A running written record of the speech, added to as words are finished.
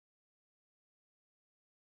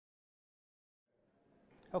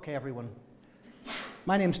Okay, everyone.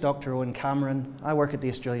 My name's Dr. Owen Cameron. I work at the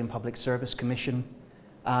Australian Public Service Commission,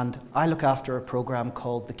 and I look after a program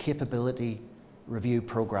called the Capability Review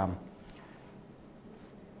Program.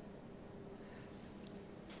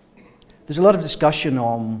 There's a lot of discussion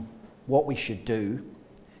on what we should do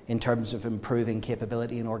in terms of improving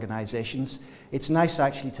capability in organisations. It's nice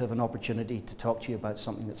actually to have an opportunity to talk to you about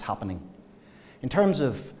something that's happening. In terms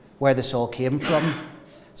of where this all came from,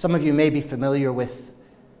 some of you may be familiar with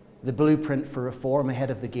the Blueprint for Reform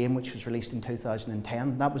Ahead of the Game, which was released in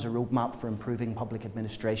 2010. That was a roadmap for improving public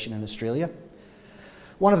administration in Australia.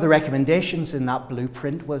 One of the recommendations in that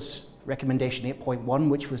blueprint was recommendation 8.1,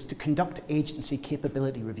 which was to conduct agency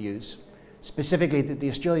capability reviews. Specifically, that the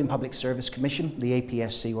Australian Public Service Commission, the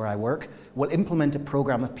APSC where I work, will implement a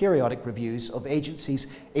programme of periodic reviews of agencies'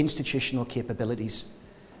 institutional capabilities.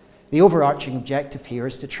 The overarching objective here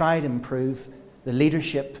is to try and improve the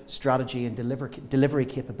leadership, strategy and delivery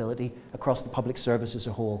capability across the public service as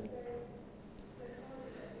a whole.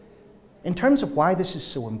 In terms of why this is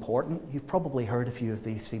so important, you've probably heard a few of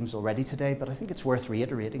these themes already today, but I think it's worth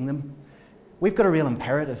reiterating them. We've got a real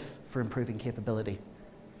imperative for improving capability.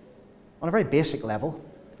 On a very basic level,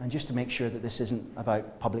 and just to make sure that this isn't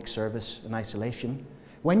about public service in isolation,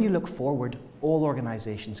 when you look forward, all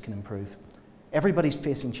organisations can improve. Everybody's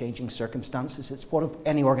facing changing circumstances. It's what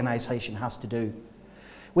any organisation has to do.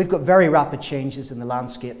 We've got very rapid changes in the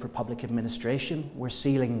landscape for public administration. We're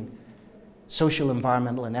seeing social,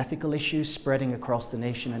 environmental and ethical issues spreading across the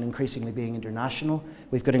nation and increasingly being international.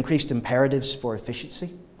 We've got increased imperatives for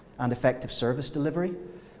efficiency and effective service delivery.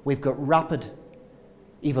 We've got rapid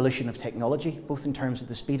evolution of technology, both in terms of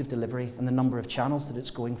the speed of delivery and the number of channels that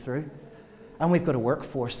it's going through. And we've got a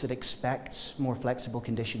workforce that expects more flexible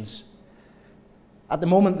conditions. At the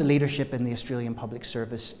moment, the leadership in the Australian Public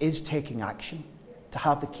Service is taking action to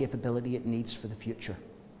have the capability it needs for the future.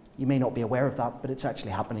 You may not be aware of that, but it's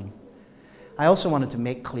actually happening. I also wanted to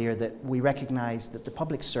make clear that we recognise that the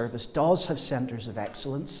public service does have centres of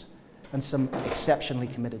excellence and some exceptionally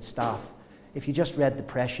committed staff. If you just read the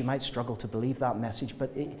press, you might struggle to believe that message,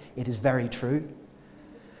 but it is very true.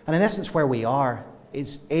 And in essence, where we are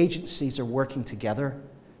is agencies are working together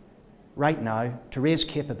right now to raise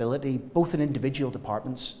capability, both in individual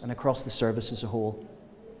departments and across the service as a whole.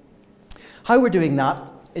 How we're doing that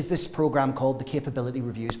is this program called the Capability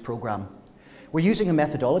Reviews Program. We're using a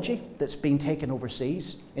methodology that's been taken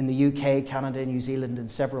overseas in the UK, Canada, New Zealand,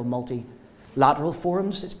 and several multilateral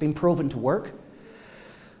forums. It's been proven to work.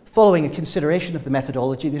 Following a consideration of the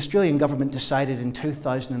methodology, the Australian government decided in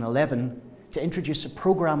 2011 to introduce a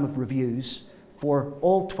program of reviews for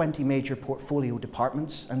all 20 major portfolio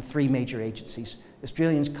departments and 3 major agencies: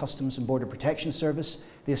 Australian Customs and Border Protection Service,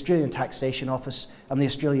 the Australian Taxation Office, and the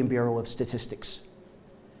Australian Bureau of Statistics.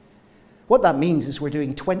 What that means is we're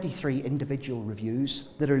doing 23 individual reviews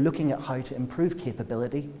that are looking at how to improve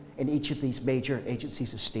capability in each of these major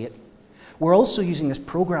agencies of state. We're also using this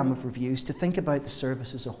program of reviews to think about the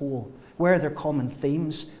service as a whole. Where are there common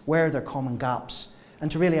themes? Where are there common gaps? And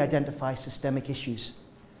to really identify systemic issues.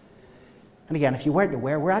 And again, if you weren't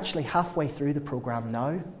aware, we're actually halfway through the program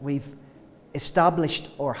now. We've established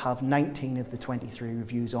or have 19 of the 23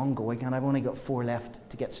 reviews ongoing, and I've only got 4 left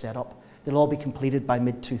to get set up. They'll all be completed by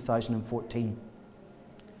mid-2014.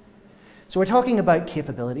 So we're talking about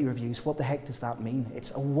capability reviews. What the heck does that mean?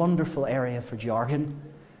 It's a wonderful area for jargon.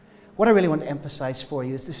 What I really want to emphasise for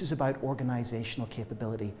you is this is about organisational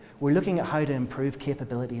capability. We're looking at how to improve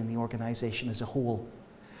capability in the organisation as a whole.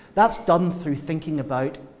 That's done through thinking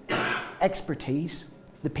about expertise,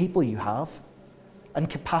 the people you have, and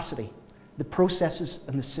capacity, the processes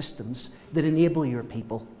and the systems that enable your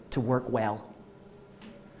people to work well.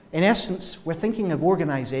 In essence, we're thinking of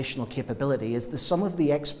organisational capability as the sum of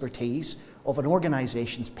the expertise of an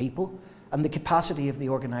organisation's people and the capacity of the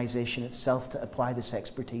organisation itself to apply this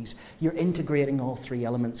expertise. You're integrating all 3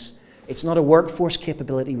 elements. It's not a workforce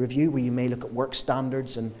capability review where you may look at work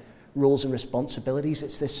standards and roles and responsibilities.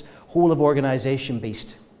 It's this whole of organisation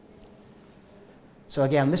beast. So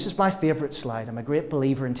again, this is my favourite slide. I'm a great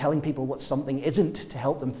believer in telling people what something isn't to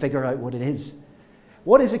help them figure out what it is.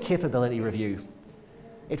 What is a capability review?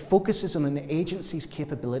 It focuses on an agency's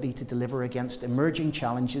capability to deliver against emerging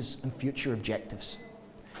challenges and future objectives.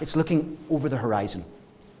 It's looking over the horizon.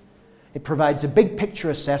 It provides a big picture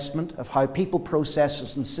assessment of how people,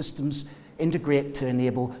 processes and systems integrate to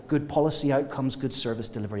enable good policy outcomes, good service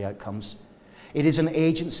delivery outcomes. It is an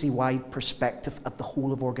agency-wide perspective at the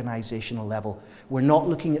whole of organisational level. We're not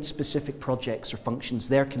looking at specific projects or functions.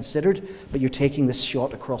 They're considered, but you're taking this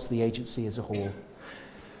shot across the agency as a whole.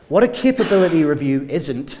 What a capability review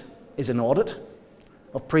isn't is an audit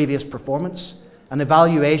of previous performance an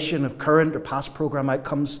evaluation of current or past programme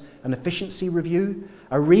outcomes, an efficiency review,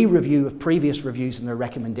 a re-review of previous reviews and their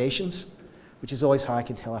recommendations, which is always how I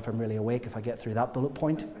can tell if I'm really awake if I get through that bullet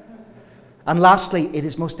point. And lastly, it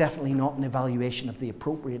is most definitely not an evaluation of the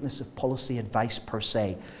appropriateness of policy advice per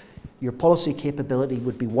se. Your policy capability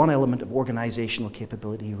would be one element of organisational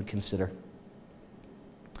capability you would consider.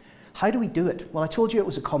 How do we do it? Well, I told you it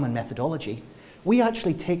was a common methodology. We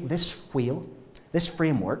actually take this wheel, this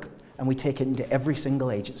framework, and we take it into every single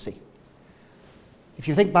agency. If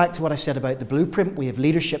you think back to what I said about the blueprint, we have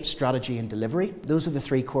leadership, strategy, and delivery. Those are the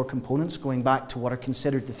three core components, going back to what are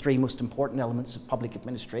considered the three most important elements of public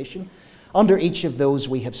administration. Under each of those,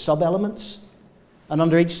 we have sub-elements, and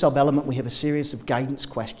under each sub-element, we have a series of guidance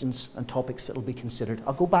questions and topics that will be considered.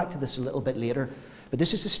 I'll go back to this a little bit later, but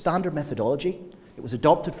this is a standard methodology. It was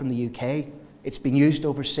adopted from the UK, it's been used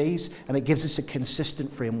overseas, and it gives us a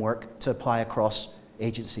consistent framework to apply across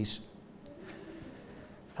agencies.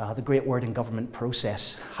 The great word in government,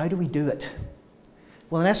 process. How do we do it?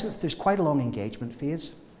 Well, in essence, there's quite a long engagement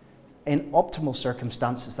phase. In optimal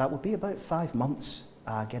circumstances, that would be about 5 months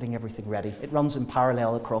getting everything ready. It runs in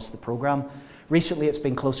parallel across the programme. Recently, it's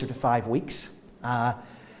been closer to 5 weeks.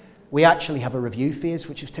 We actually have a review phase,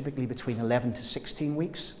 which is typically between 11 to 16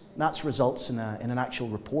 weeks. That results in an actual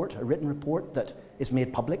report, a written report that is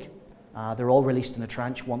made public. They're all released in a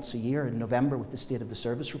tranche once a year in November with the State of the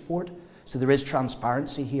Service report. So there is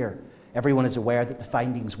transparency here. Everyone is aware that the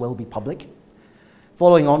findings will be public.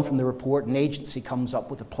 Following on from the report, an agency comes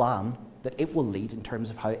up with a plan that it will lead in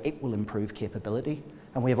terms of how it will improve capability,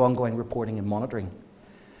 and we have ongoing reporting and monitoring.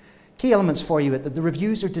 Key elements for you: that the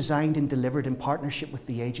reviews are designed and delivered in partnership with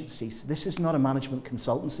the agencies. This is not a management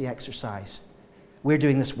consultancy exercise. We're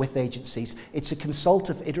doing this with agencies. It's a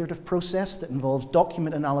consultative, iterative process that involves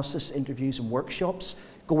document analysis, interviews and workshops,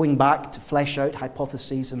 going back to flesh out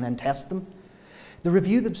hypotheses and then test them. The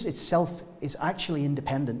review itself is actually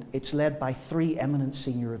independent. It's led by 3 eminent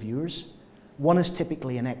senior reviewers. One is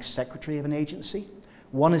typically an ex-secretary of an agency,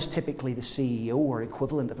 one is typically the CEO or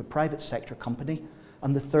equivalent of a private sector company,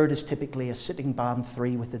 and the third is typically a sitting band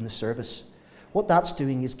 3 within the service. What that's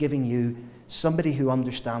doing is giving you somebody who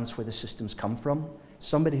understands where the systems come from,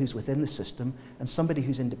 somebody who's within the system, and somebody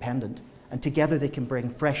who's independent. And together they can bring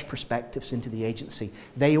fresh perspectives into the agency.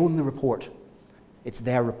 They own the report. It's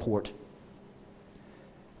their report.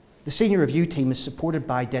 The senior review team is supported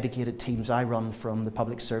by dedicated teams I run from the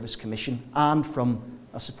Public Service Commission and from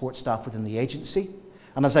a support staff within the agency.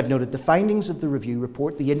 And as I've noted, the findings of the review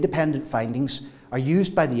report, the independent findings, are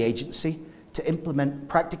used by the agency to implement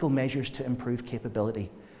practical measures to improve capability.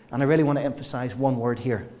 And I really want to emphasise one word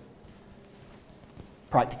here: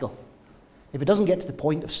 practical. If it doesn't get to the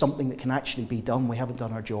point of something that can actually be done, we haven't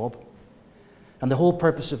done our job. And the whole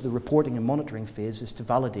purpose of the reporting and monitoring phase is to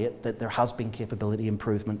validate that there has been capability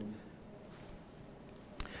improvement.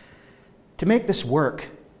 To make this work,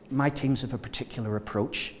 my teams have a particular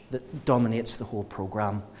approach that dominates the whole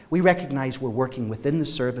programme. We recognise we're working within the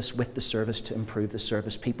service, with the service, to improve the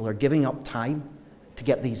service. People are giving up time to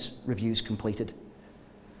get these reviews completed.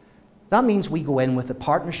 That means we go in with a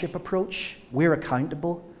partnership approach. We're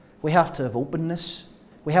accountable. We have to have openness.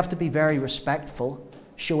 We have to be very respectful,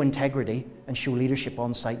 show integrity, and show leadership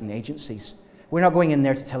on site in agencies. We're not going in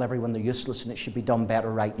there to tell everyone they're useless and it should be done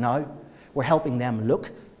better right now. We're helping them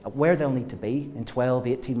look at where they'll need to be in 12,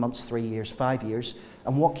 18 months, 3 years, 5 years,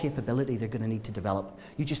 and what capability they're going to need to develop.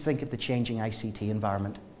 You just think of the changing ICT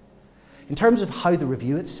environment. In terms of how the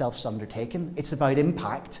review itself is undertaken, it's about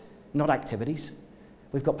impact, not activities.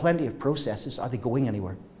 We've got plenty of processes. Are they going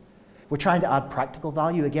anywhere? We're trying to add practical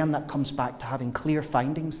value. Again, that comes back to having clear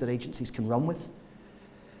findings that agencies can run with.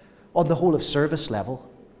 On the whole of service level,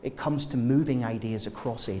 it comes to moving ideas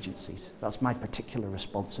across agencies. That's my particular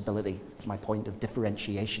responsibility, my point of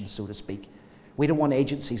differentiation, so to speak. We don't want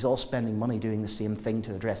agencies all spending money doing the same thing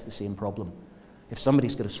to address the same problem. If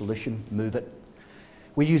somebody's got a solution, move it.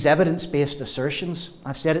 We use evidence-based assertions.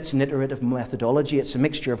 I've said it's an iterative methodology. It's a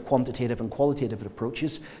mixture of quantitative and qualitative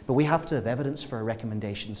approaches, but we have to have evidence for our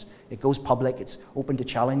recommendations. It goes public, it's open to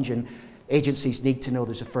challenge, and agencies need to know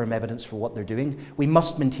there's a firm evidence for what they're doing. We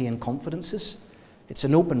must maintain confidences. It's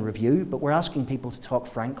an open review, but we're asking people to talk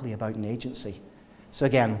frankly about an agency. So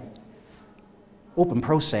again, open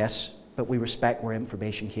process, but we respect where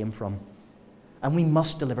information came from. And we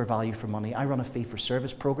must deliver value for money. I run a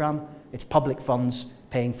fee-for-service programme. It's public funds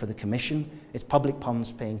paying for the commission, it's public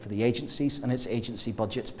funds paying for the agencies, and it's agency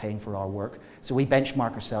budgets paying for our work. So we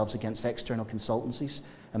benchmark ourselves against external consultancies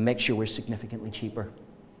and make sure we're significantly cheaper.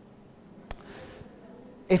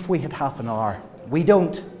 If we had half an hour, we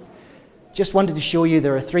don't. Just wanted to show you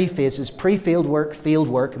there are 3 phases: pre-field work, field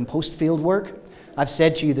work, and post-field work. I've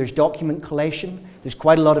said to you there's document collation, there's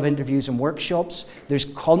quite a lot of interviews and workshops, there's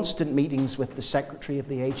constant meetings with the secretary of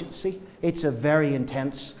the agency. It's a very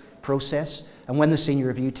intense process, and when the senior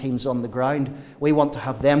review team's on the ground, we want to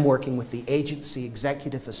have them working with the agency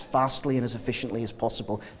executive as fastly and as efficiently as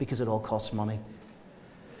possible, because it all costs money.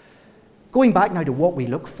 Going back now to what we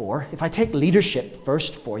look for, if I take leadership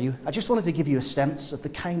first for you, I just wanted to give you a sense of the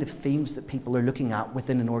kind of themes that people are looking at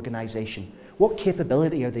within an organisation. What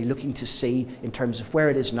capability are they looking to see in terms of where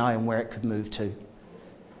it is now and where it could move to?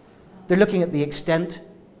 They're looking at the extent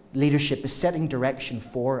leadership is setting direction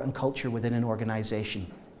for and culture within an organisation.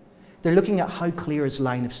 They're looking at how clear is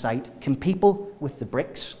line of sight. Can people with the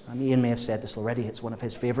bricks, and Ian may have said this already, it's one of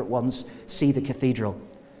his favourite ones, see the cathedral?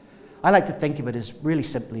 I like to think of it as really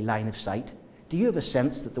simply line of sight. Do you have a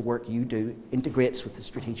sense that the work you do integrates with the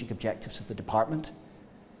strategic objectives of the department?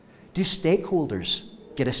 Do stakeholders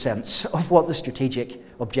get a sense of what the strategic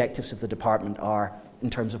objectives of the department are in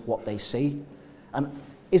terms of what they see? And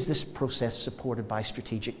is this process supported by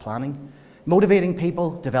strategic planning? Motivating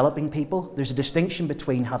people, developing people, there's a distinction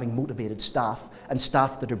between having motivated staff and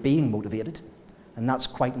staff that are being motivated, and that's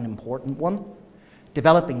quite an important one.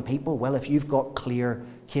 Developing people, well, if you've got clear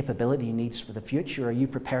capability needs for the future, are you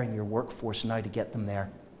preparing your workforce now to get them there?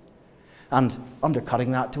 And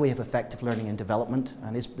undercutting that, do we have effective learning and development?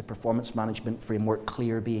 And is the performance management framework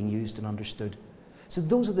clear, being used and understood? So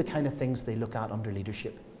those are the kind of things they look at under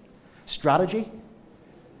leadership. Strategy.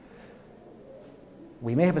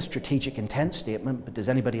 We may have a strategic intent statement, but does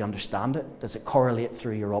anybody understand it? Does it correlate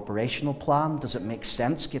through your operational plan? Does it make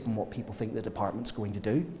sense given what people think the department's going to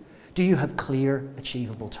do? Do you have clear,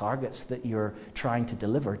 achievable targets that you're trying to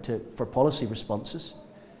deliver for policy responses?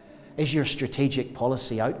 Is your strategic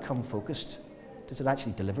policy outcome focused? Does it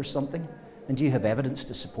actually deliver something? And do you have evidence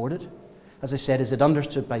to support it? As I said, is it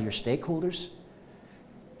understood by your stakeholders?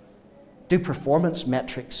 Do performance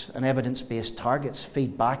metrics and evidence-based targets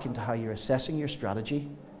feed back into how you're assessing your strategy?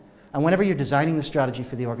 And whenever you're designing the strategy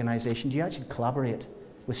for the organisation, do you actually collaborate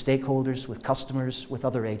with stakeholders, with customers, with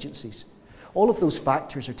other agencies? All of those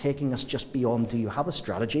factors are taking us just beyond do you have a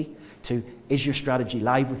strategy, to is your strategy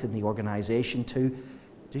live within the organisation, to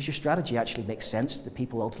does your strategy actually make sense to the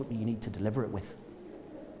people ultimately you need to deliver it with?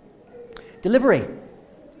 Delivery.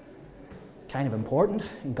 Kind of important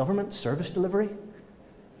in government, service delivery.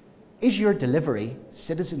 Is your delivery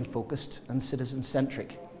citizen-focused and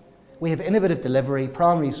citizen-centric? We have innovative delivery,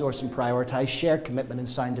 primary resource and prioritise, shared commitment and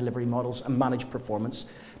signed delivery models, and managed performance.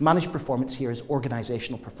 Managed performance here is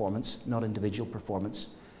organisational performance, not individual performance.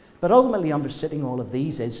 But ultimately undersitting all of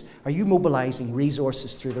these is, are you mobilising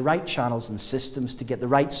resources through the right channels and systems to get the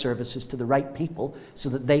right services to the right people so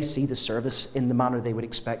that they see the service in the manner they would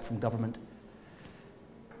expect from government?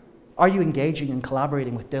 Are you engaging and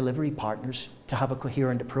collaborating with delivery partners to have a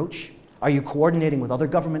coherent approach? Are you coordinating with other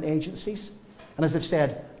government agencies? And as I've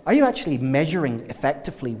said, are you actually measuring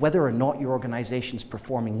effectively whether or not your organisation is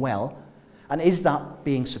performing well? And is that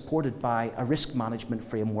being supported by a risk management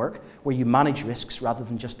framework where you manage risks rather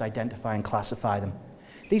than just identify and classify them?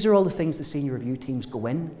 These are all the things the senior review teams go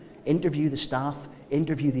in, interview the staff,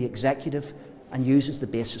 interview the executive, and use as the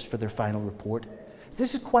basis for their final report. So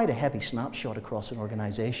this is quite a heavy snapshot across an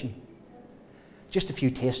organisation. Just a few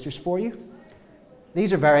tasters for you.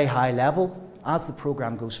 These are very high level. As the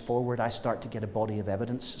programme goes forward, I start to get a body of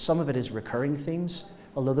evidence. Some of it is recurring themes,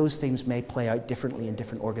 although those themes may play out differently in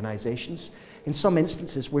different organisations. In some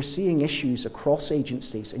instances, we're seeing issues across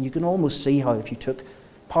agencies, and you can almost see how if you took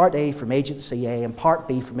part A from agency A and part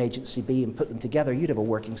B from agency B and put them together, you'd have a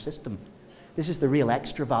working system. This is the real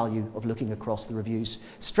extra value of looking across the reviews.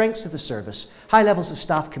 Strengths of the service, high levels of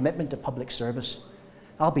staff commitment to public service.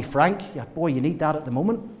 I'll be frank, yeah, boy, you need that at the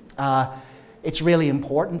moment. It's really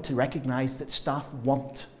important to recognise that staff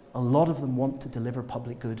a lot of them want to deliver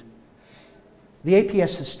public good. The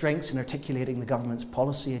APS has strengths in articulating the government's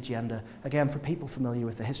policy agenda. Again, for people familiar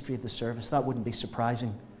with the history of the service, that wouldn't be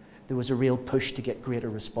surprising. There was a real push to get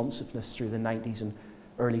greater responsiveness through the 90s and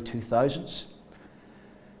early 2000s.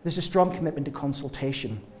 There's a strong commitment to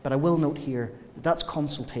consultation, but I will note here that that's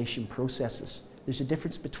consultation processes. There's a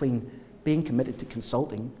difference between being committed to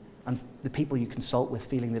consulting and the people you consult with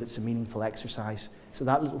feeling that it's a meaningful exercise. So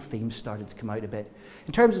that little theme started to come out a bit.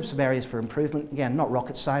 In terms of some areas for improvement, again, not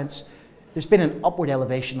rocket science, there's been an upward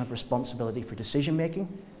elevation of responsibility for decision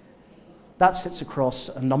making. That sits across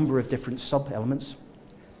a number of different sub-elements.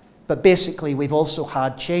 But basically, we've also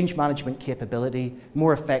had change management capability,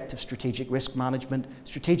 more effective strategic risk management,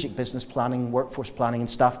 strategic business planning, workforce planning, and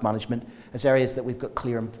staff management as areas that we've got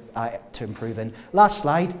clear to improve in. Last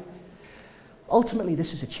slide. Ultimately,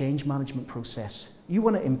 this is a change management process. You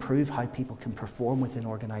want to improve how people can perform within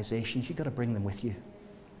organisations, you've got to bring them with you.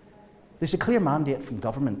 There's a clear mandate from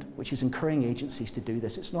government which is encouraging agencies to do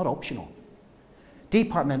this. It's not optional.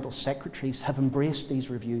 Departmental secretaries have embraced these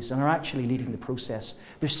reviews and are actually leading the process.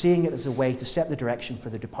 They're seeing it as a way to set the direction for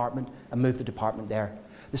the department and move the department there.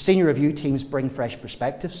 The senior review teams bring fresh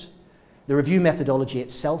perspectives. The review methodology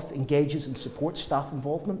itself engages and supports staff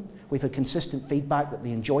involvement. We've had consistent feedback that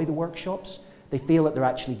they enjoy the workshops. They feel that they're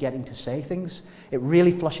actually getting to say things. It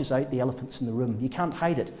really flushes out the elephants in the room. You can't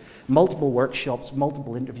hide it. Multiple workshops,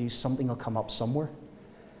 multiple interviews, something will come up somewhere.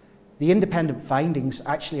 The independent findings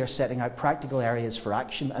actually are setting out practical areas for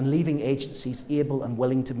action and leaving agencies able and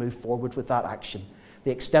willing to move forward with that action.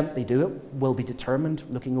 The extent they do it will be determined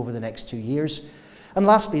looking over the next 2 years. And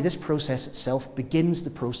lastly, this process itself begins the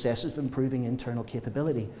process of improving internal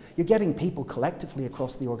capability. You're getting people collectively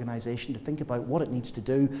across the organisation to think about what it needs to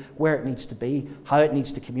do, where it needs to be, how it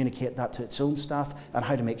needs to communicate that to its own staff, and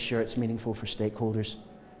how to make sure it's meaningful for stakeholders.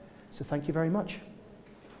 So thank you very much.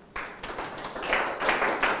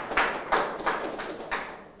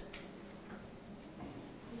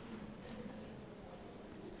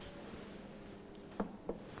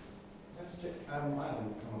 I haven't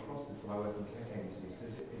come across this when I work in care agencies.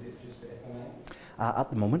 Is it just for FMA? At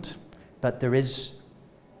the moment, but there is,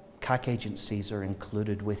 CAC agencies are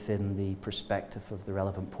included within the perspective of the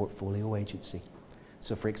relevant portfolio agency.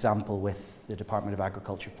 So for example, with the Department of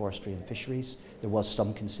Agriculture, Forestry and Fisheries, there was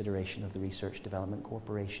some consideration of the research development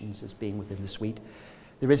corporations as being within the suite.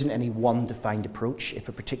 There isn't any one defined approach. If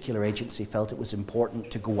a particular agency felt it was important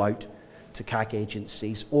to go out to CAC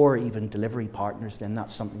agencies or even delivery partners, then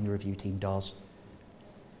that's something the review team does.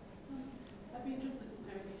 I'd be interested to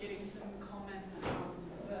know if you're getting some comment on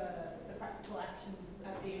the practical actions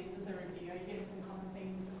at the end of the review. Are you getting some common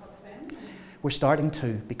themes across them? We're starting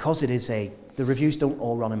to, because it is the reviews don't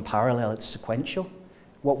all run in parallel, it's sequential.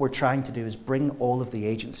 What we're trying to do is bring all of the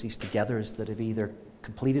agencies together that have either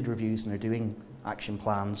completed reviews and are doing action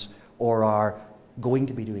plans or are going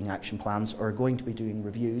to be doing action plans or are going to be doing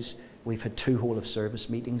reviews. We've had 2 whole of service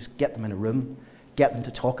meetings, get them in a room, get them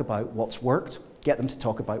to talk about what's worked, get them to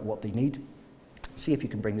talk about what they need, see if you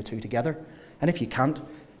can bring the 2 together. And if you can't,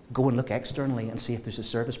 go and look externally and see if there's a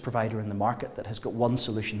service provider in the market that has got one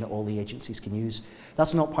solution that all the agencies can use.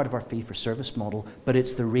 That's not part of our fee for service model, but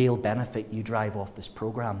it's the real benefit you drive off this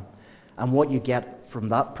programme. And what you get from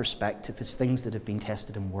that perspective is things that have been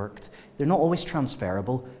tested and worked. They're not always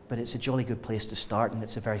transferable, but it's a jolly good place to start and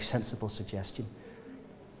it's a very sensible suggestion.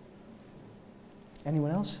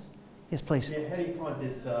 Anyone else? Yes, please. Yeah, how do you find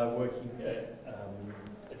this working at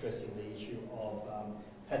addressing the issue of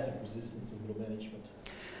passive resistance in middle management?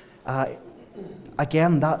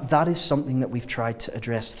 Again, that is something that we've tried to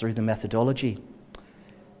address through the methodology.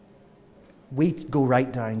 We go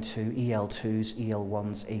right down to EL2s,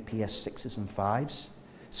 EL1s, APS6s and 5s.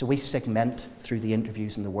 So we segment through the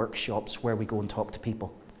interviews and the workshops where we go and talk to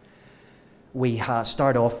people. We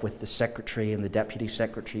start off with the secretary and the deputy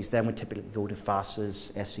secretaries, then we typically go to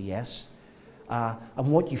FASs, SES.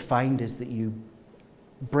 And what you find is that you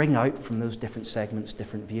bring out from those different segments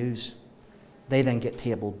different views. They then get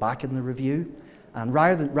tabled back in the review. And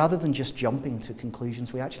rather than just jumping to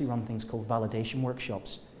conclusions, we actually run things called validation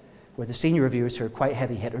workshops, where the senior reviewers who are quite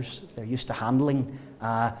heavy hitters, they're used to handling,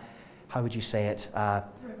 how would you say it?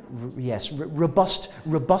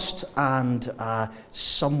 Robust and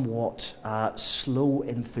somewhat slow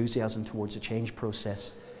enthusiasm towards a change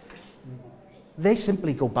process. They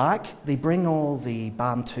simply go back, they bring all the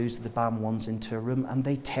BAM 2s, the BAM 1s into a room and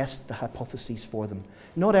they test the hypotheses for them.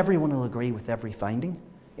 Not everyone will agree with every finding.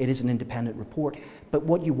 It is an independent report, but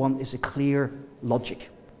what you want is a clear logic.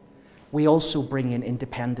 We also bring in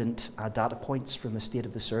independent data points from the State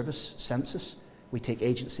of the Service census. We take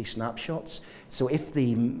agency snapshots. So if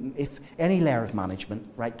any layer of management,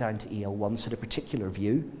 right down to EL1s, had a particular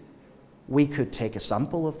view, we could take a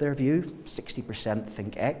sample of their view, 60%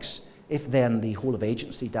 think X. If then the whole of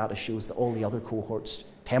agency data shows that all the other cohorts,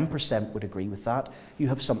 10% would agree with that, you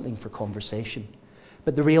have something for conversation.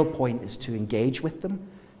 But the real point is to engage with them,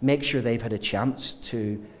 make sure they've had a chance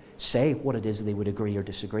to say what it is they would agree or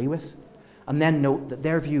disagree with, and then note that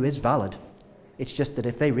their view is valid. It's just that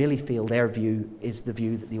if they really feel their view is the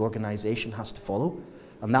view that the organisation has to follow,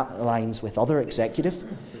 and that aligns with other executive.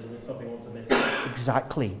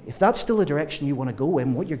 Exactly. If that's still the direction you want to go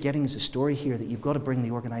in, what you're getting is a story here that you've got to bring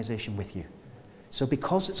the organisation with you. So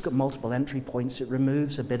because it's got multiple entry points, it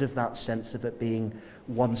removes a bit of that sense of it being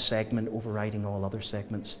one segment overriding all other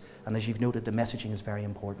segments. And as you've noted, the messaging is very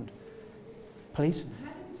important. Please?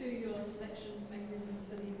 How do you do your selection mechanisms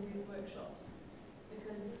for the interviews workshops?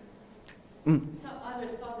 Because either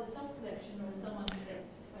it's either self-selection or someone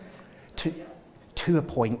To a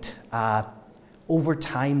point. Over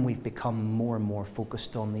time, we've become more and more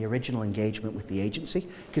focused on the original engagement with the agency,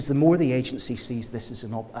 because the more the agency sees this as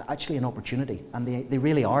actually an opportunity, and they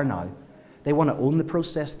really are now. They want to own the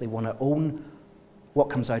process, they want to own what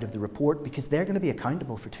comes out of the report, because they're going to be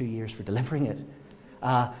accountable for 2 years for delivering it.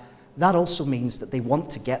 That also means that they want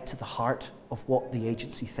to get to the heart of what the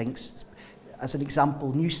agency thinks. As an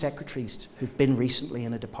example, new secretaries who've been recently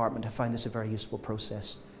in a department have found this a very useful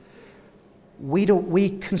process.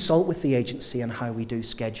 We consult with the agency on how we do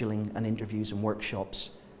scheduling and interviews and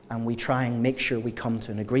workshops, and we try and make sure we come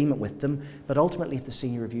to an agreement with them, but ultimately if the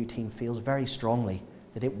senior review team feels very strongly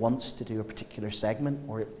that it wants to do a particular segment,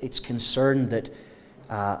 or it's concerned that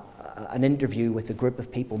an interview with a group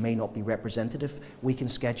of people may not be representative, we can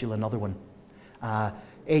schedule another one.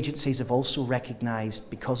 Agencies have also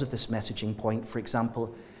recognised, because of this messaging point, for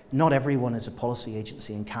example, not everyone is a policy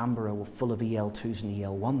agency in Canberra full of EL2s and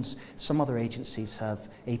EL1s. Some other agencies have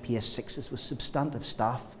APS6s with substantive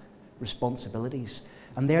staff responsibilities.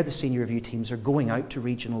 And there the senior review teams are going out to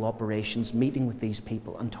regional operations, meeting with these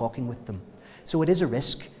people and talking with them. So it is a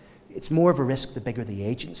risk. It's more of a risk the bigger the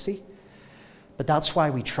agency. But that's why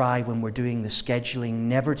we try, when we're doing the scheduling,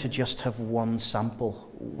 never to just have one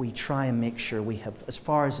sample. We try and make sure we have, as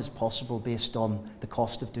far as is possible, based on the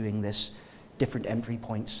cost of doing this, different entry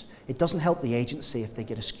points. It doesn't help the agency if they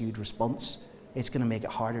get a skewed response. It's going to make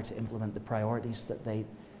it harder to implement the priorities that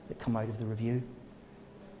come out of the review.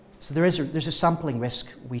 So there's a sampling risk.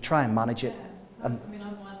 We try and manage it. And I mean, from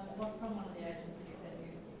one of the agencies that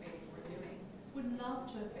you've been reviewing, would love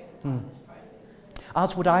to have been a part of this process.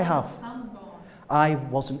 As would I have. Come and gone. I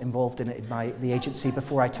wasn't involved in it in the agency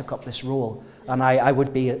before I took up this role, and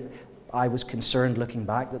I was concerned looking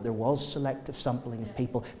back that there was selective sampling of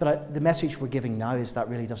people. But the message we're giving now is that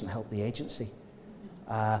really doesn't help the agency.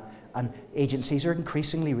 And agencies are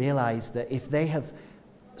increasingly realise that if they have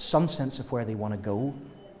some sense of where they want to go,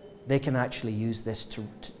 they can actually use this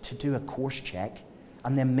to do a course check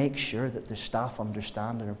and then make sure that their staff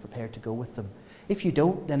understand and are prepared to go with them. If you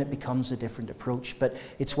don't, then it becomes a different approach. But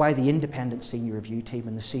it's why the independent senior review team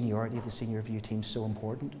and the seniority of the senior review team is so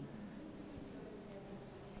important.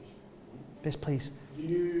 Yes, please. Do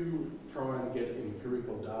you try and get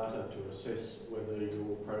empirical data to assess whether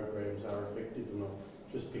your programs are effective or not?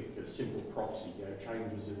 Just pick a simple proxy,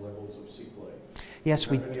 changes in levels of sick leave. Yes,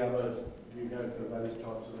 do you go for those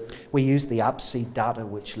types of areas? We use the APSC data,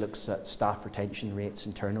 which looks at staff retention rates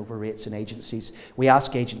and turnover rates in agencies. We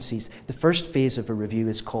ask agencies, the first phase of a review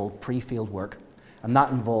is called pre-field work, and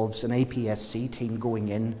that involves an APSC team going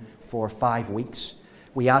in for 5 weeks.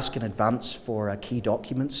 We ask in advance for key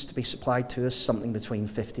documents to be supplied to us, something between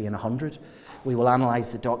 50 and 100. We will analyse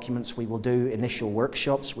the documents, we will do initial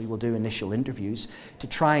workshops, we will do initial interviews to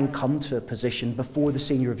try and come to a position before the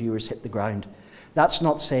senior reviewers hit the ground. That's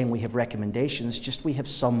not saying we have recommendations, just we have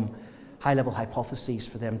some high-level hypotheses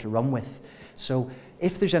for them to run with. So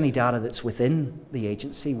if there's any data that's within the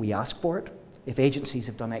agency, we ask for it. If agencies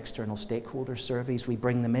have done external stakeholder surveys, we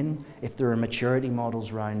bring them in. If there are maturity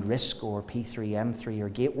models around risk or P3, M3 or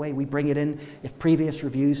gateway, we bring it in. If previous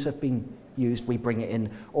reviews have been used, we bring it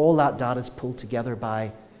in. All that data is pulled together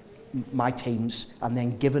by my teams and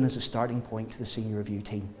then given as a starting point to the senior review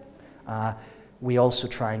team. We also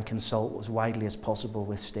try and consult as widely as possible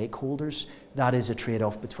with stakeholders. That is a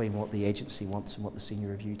trade-off between what the agency wants and what the senior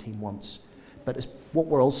review team wants. But what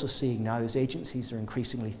we're also seeing now is agencies are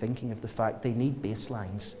increasingly thinking of the fact they need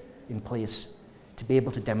baselines in place to be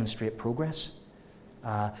able to demonstrate progress.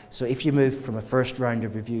 So if you move from a first round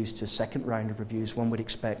of reviews to a second round of reviews, one would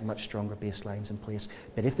expect much stronger baselines in place.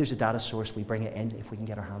 But if there's a data source, we bring it in if we can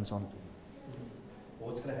get our hands on it. Well,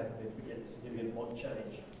 what's going to happen if we get significant mod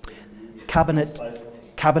change?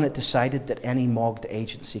 Cabinet decided that any MOG'd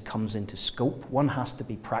agency comes into scope. One has to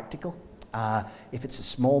be practical. If it's a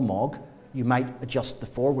small MOG, you might adjust the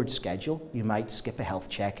forward schedule. You might skip a health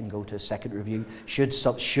check and go to a second review.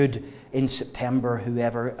 Should in September,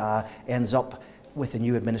 whoever ends up with a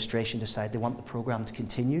new administration decide they want the programme to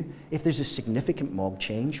continue. If there's a significant MOG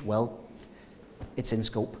change, well, it's in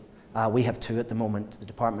scope. We have 2 at the moment, the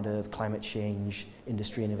Department of Climate Change,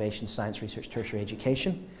 Industry, Innovation, Science, Research, Tertiary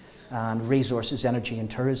Education, and Resources, Energy and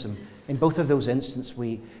Tourism. In both of those instances,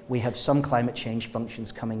 we have some climate change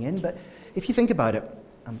functions coming in, but if you think about it,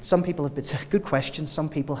 some people have been, it's a good question, some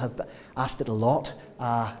people have asked it a lot.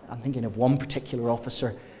 I'm thinking of one particular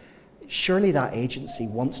officer. Surely that agency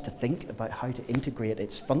wants to think about how to integrate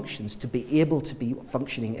its functions to be able to be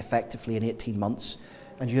functioning effectively in 18 months.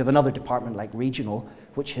 And you have another department like Regional,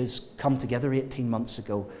 which has come together 18 months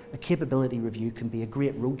ago. A capability review can be a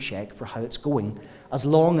great road check for how it's going, as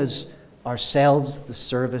long as ourselves, the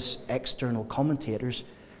service, external commentators,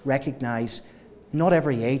 recognise not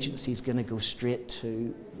every agency is going to go straight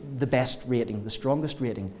to the best rating, the strongest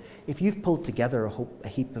rating. If you've pulled together a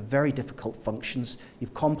heap of very difficult functions,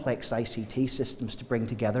 you've complex ICT systems to bring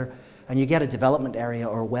together, and you get a development area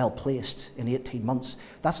or well placed in 18 months,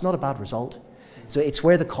 that's not a bad result. So it's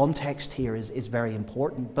where the context here is very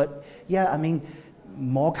important. But yeah, I mean,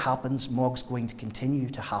 MOG happens, MOG's going to continue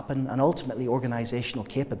to happen, and ultimately organisational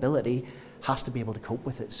capability has to be able to cope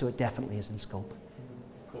with it, so it definitely is in scope.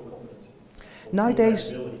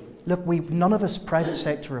 Nowadays, look, none of us, private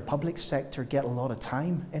sector or public sector, get a lot of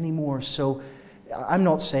time anymore, so I'm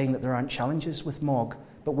not saying that there aren't challenges with MOG,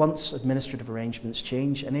 but once administrative arrangements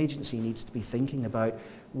change, an agency needs to be thinking about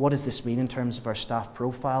what does this mean in terms of our staff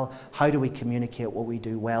profile, how do we communicate what we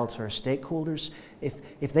do well to our stakeholders.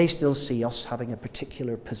 If they still see us having a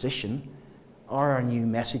particular position, are our new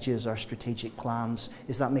messages, our strategic plans,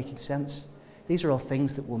 is that making sense? These are all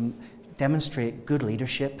things that will demonstrate good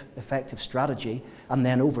leadership, effective strategy, and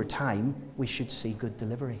then over time we should see good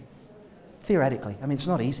delivery. Theoretically, I mean, it's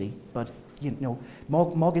not easy, but you know,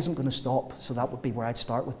 MOG isn't going to stop, so that would be where I'd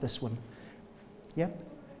start with this one. Yeah?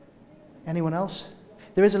 Anyone else?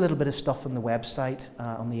 There is a little bit of stuff on the website,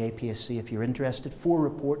 on the APSC if you're interested. 4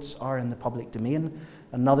 reports are in the public domain.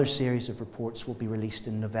 Another series of reports will be released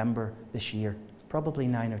in November this year, probably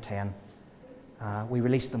 9 or 10. We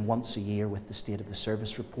release them once a year with the State of the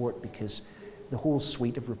Service report because the whole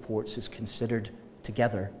suite of reports is considered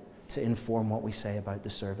together to inform what we say about the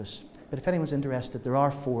service. But if anyone's interested, there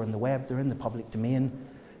are 4 on the web. They're in the public domain.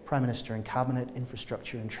 Prime Minister and Cabinet,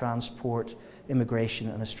 Infrastructure and Transport, Immigration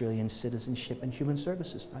and Australian Citizenship and Human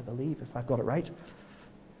Services, I believe, if I've got it right.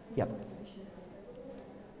 Yep.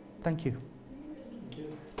 Thank you. Thank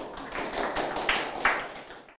you.